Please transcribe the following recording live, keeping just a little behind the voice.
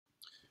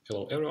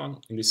Hello everyone,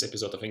 in this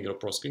episode of Angular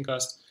Pro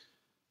Screencast,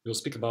 we'll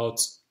speak about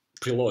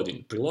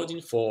preloading.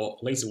 Preloading for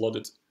lazy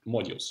loaded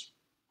modules.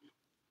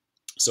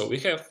 So we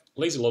have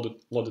lazy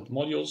loaded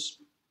modules,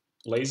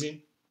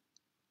 lazy,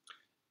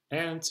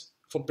 and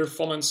for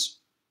performance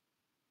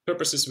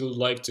purposes we would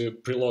like to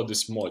preload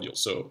this module.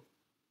 So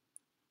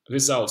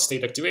without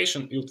state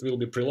activation, it will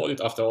be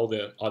preloaded after all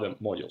the other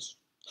modules.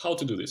 How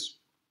to do this?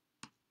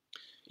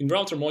 In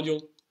router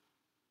module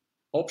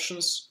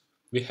options,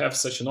 we have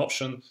such an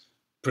option,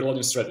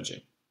 preloading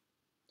strategy.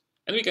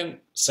 And we can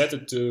set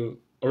it to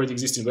already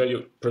existing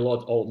value,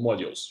 preload all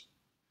modules.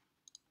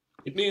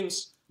 It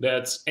means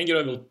that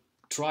Angular will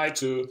try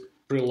to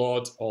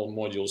preload all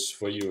modules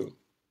for you.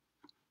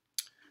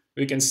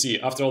 We can see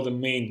after all the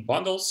main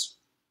bundles,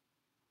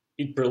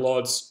 it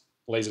preloads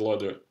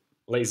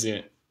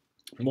lazy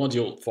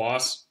module for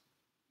us,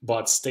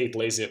 but state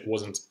lazy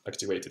wasn't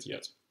activated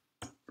yet.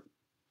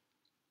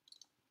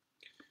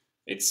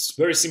 It's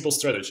very simple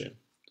strategy,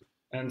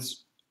 and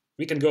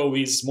we can go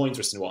with more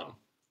interesting one.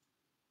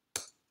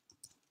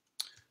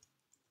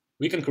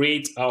 We can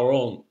create our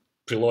own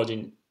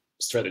preloading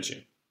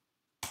strategy.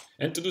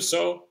 And to do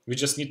so, we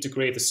just need to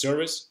create a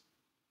service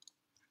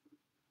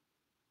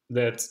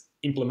that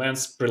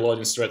implements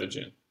preloading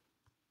strategy.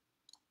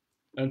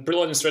 And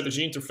preloading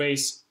strategy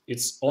interface,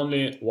 it's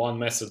only one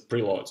method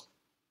preload.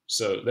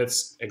 So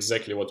that's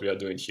exactly what we are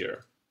doing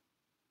here.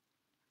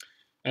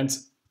 And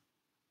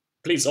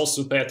please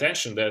also pay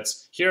attention that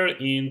here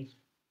in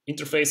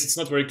interface, it's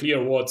not very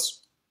clear what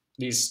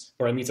this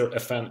parameter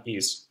fn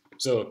is.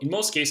 So in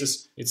most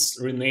cases, it's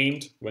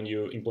renamed when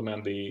you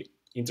implement the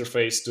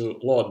interface to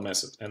load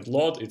method. And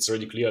load, it's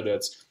already clear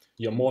that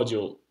your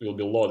module will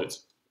be loaded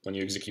when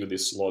you execute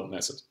this load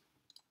method.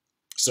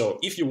 So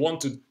if you want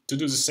to do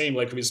the same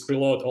like with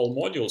preload all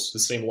modules, the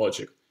same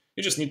logic,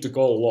 you just need to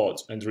call load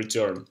and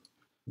return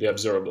the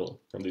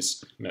observable from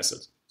this method.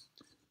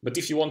 But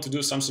if you want to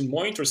do something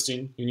more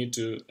interesting, you need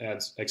to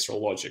add extra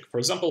logic. For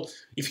example,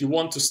 if you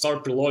want to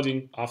start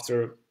preloading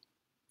after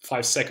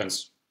 5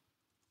 seconds,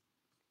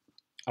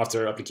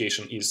 after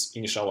application is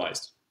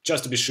initialized,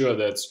 just to be sure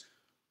that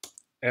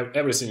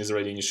everything is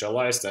already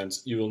initialized and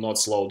you will not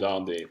slow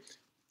down the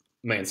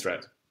main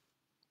thread.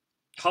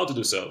 How to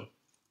do so?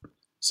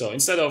 So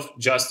instead of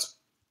just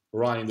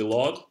running the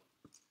load,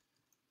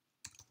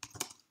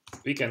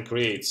 we can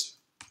create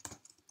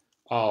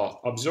our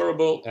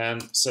observable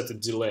and set a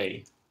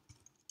delay.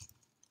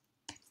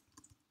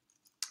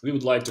 We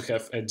would like to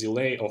have a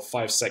delay of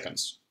 5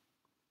 seconds.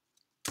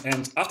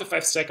 And after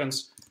 5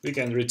 seconds, we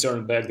can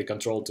return back the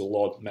control to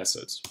load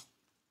methods.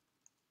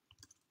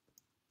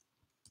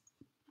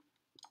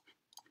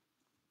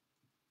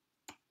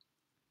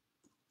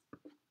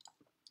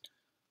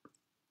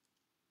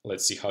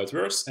 Let's see how it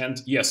works.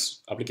 And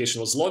yes,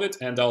 application was loaded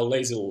and our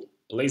lazy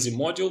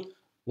module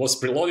was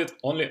preloaded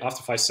only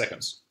after 5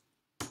 seconds.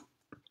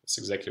 That's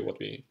exactly what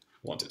we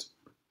wanted.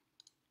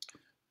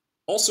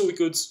 Also, we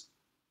could,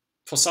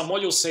 for some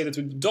modules, say that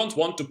we don't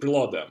want to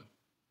preload them.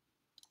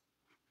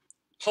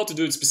 How to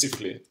do it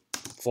specifically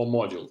for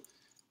module?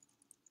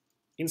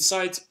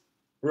 Inside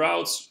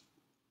routes,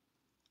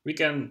 we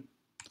can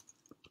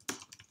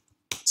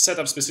set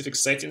up specific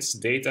settings,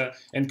 data,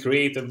 and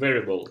create a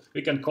variable.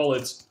 We can call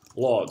it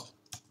load,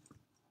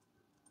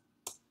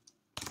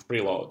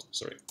 preload,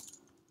 sorry.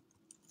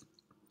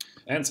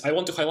 And I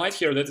want to highlight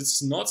here that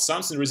it's not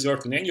something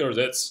reserved in Angular,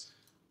 that's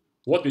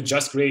what we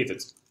just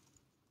created.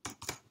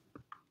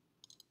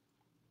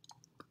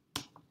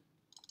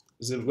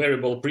 The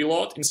variable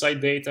preload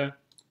inside data,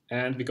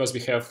 and because we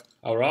have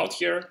our route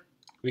here,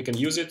 we can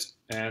use it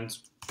and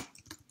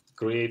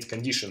create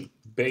condition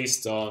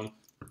based on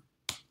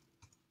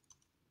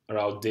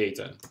route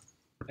data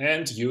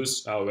and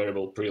use our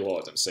variable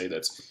preload and say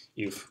that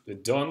if we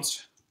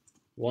don't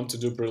want to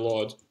do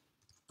preload,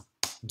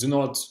 do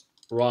not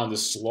run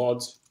this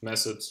load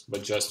method,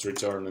 but just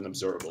return an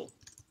observable.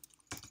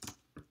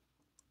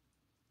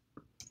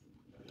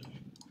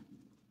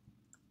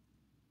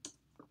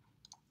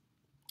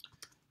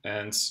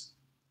 And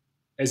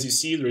as you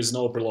see, there is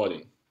no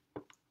preloading.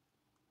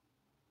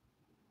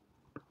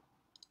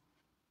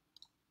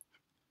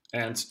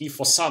 And if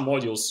for some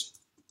modules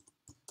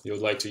you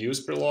would like to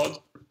use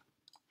preload,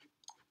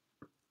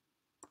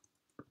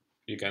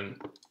 you can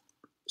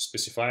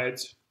specify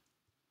it.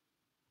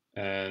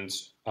 And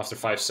after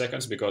 5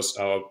 seconds, because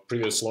our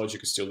previous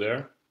logic is still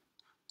there,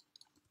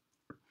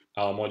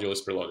 our module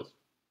is preloaded.